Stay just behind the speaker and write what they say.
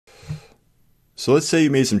So let's say you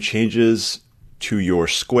made some changes to your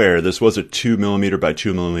square. This was a 2mm by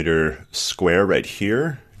 2mm square right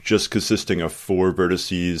here, just consisting of 4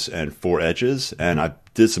 vertices and 4 edges. And I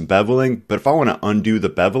did some beveling, but if I want to undo the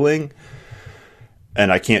beveling,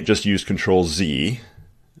 and I can't just use Control Z,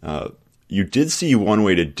 you did see one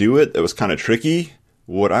way to do it that was kind of tricky.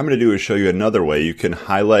 What I'm going to do is show you another way. You can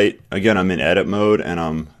highlight, again, I'm in edit mode and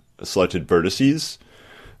I'm selected vertices.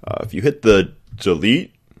 If you hit the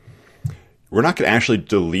delete, we're not going to actually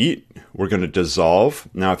delete, we're going to dissolve.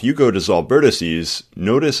 Now, if you go dissolve vertices,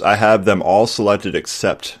 notice I have them all selected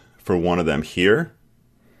except for one of them here.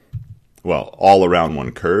 Well, all around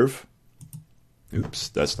one curve. Oops,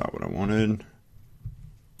 that's not what I wanted.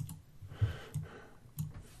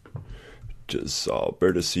 Dissolve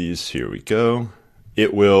vertices, here we go.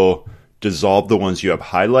 It will dissolve the ones you have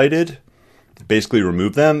highlighted, basically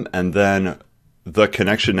remove them, and then the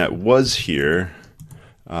connection that was here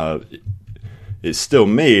is still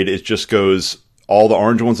made. It just goes, all the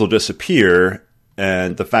orange ones will disappear,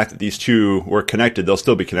 and the fact that these two were connected, they'll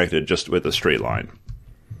still be connected just with a straight line.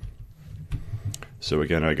 So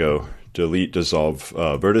again, I go delete, dissolve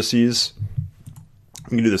vertices. I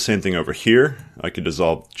can do the same thing over here. I could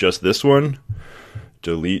dissolve just this one.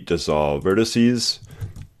 Delete, dissolve vertices.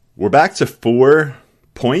 We're back to 4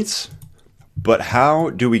 points, but how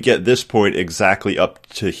do we get this point exactly up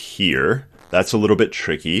to here? That's a little bit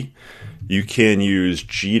tricky. You can use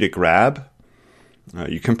G to grab.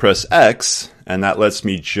 You can press X, and that lets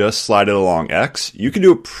me just slide it along X. You can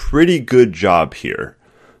do a pretty good job here,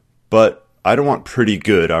 but I don't want pretty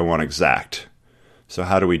good, I want exact. So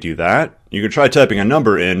how do we do that? You can try typing a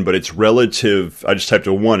number in, but it's relative. I just typed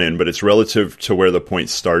a 1 in, but it's relative to where the point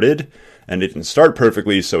started, and it didn't start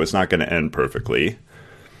perfectly, so it's not going to end perfectly.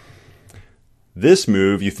 This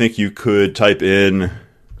move, you think you could type in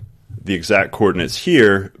the exact coordinates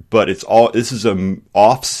here, but this is an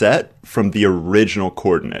offset from the original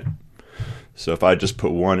coordinate. So if I just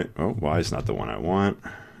put 1, oh, Y is not the one I want.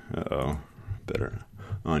 Uh-oh, better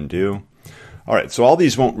undo. All right, so all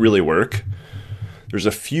these won't really work. There's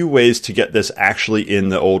a few ways to get this actually in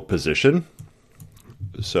the old position.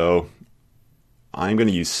 So I'm going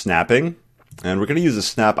to use snapping, and we're going to use a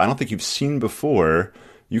snap I don't think you've seen before.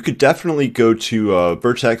 You could definitely go to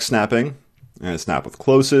vertex snapping and snap with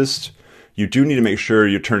closest. You do need to make sure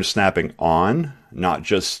you turn snapping on, not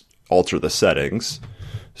just alter the settings.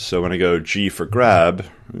 So when I go G for grab,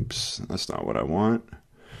 oops, that's not what I want.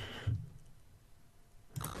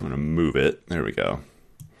 I'm going to move it. There we go.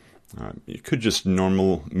 You could just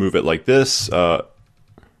move it like this. Why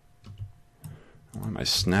my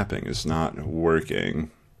snapping is not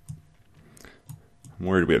working? I'm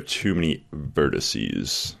worried we have too many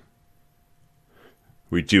vertices.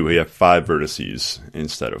 We do. We have 5 vertices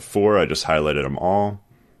instead of 4. I just highlighted them all.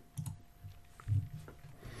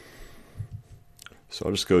 So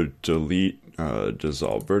I'll just go delete,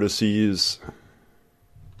 dissolve vertices.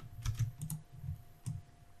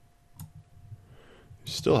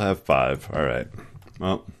 Still have 5. All right.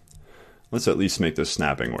 Well, let's at least make this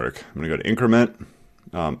snapping work. I'm going to go to increment.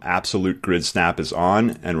 Absolute grid snap is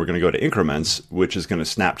on, and we're going to go to increments, which is going to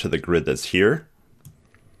snap to the grid that's here.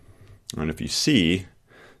 And if you see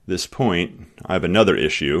this point, I have another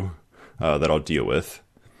issue that I'll deal with.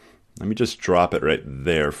 Let me just drop it right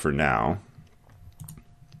there for now.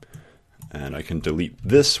 And I can delete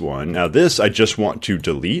this one. Now this I just want to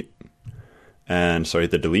delete. And so I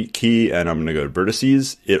hit the delete key, and I'm going to go to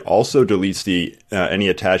vertices. It also deletes the any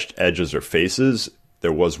attached edges or faces.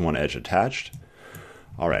 There was one edge attached.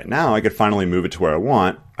 All right, now I could finally move it to where I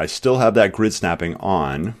want. I still have that grid snapping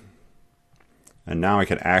on. And now I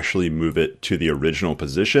can actually move it to the original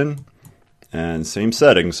position. And same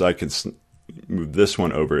settings, I can move this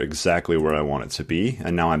one over exactly where I want it to be.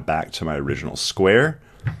 And now I'm back to my original square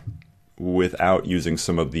without using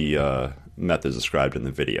some of the methods described in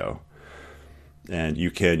the video. And you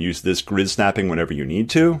can use this grid snapping whenever you need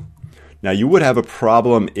to. Now you would have a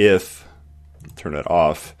problem if, turn it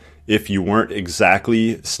off, if you weren't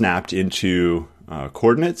exactly snapped into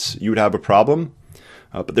coordinates, you would have a problem.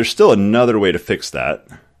 But there's still another way to fix that.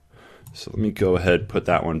 So let me go ahead and put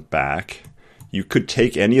that one back. You could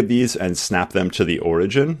take any of these and snap them to the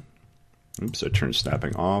origin. Oops, I turned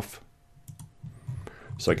snapping off.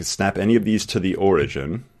 So I could snap any of these to the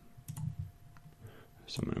origin.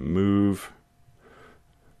 So I'm going to move.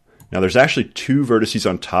 Now there's actually 2 vertices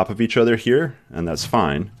on top of each other here, and that's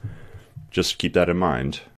fine. Just keep that in mind.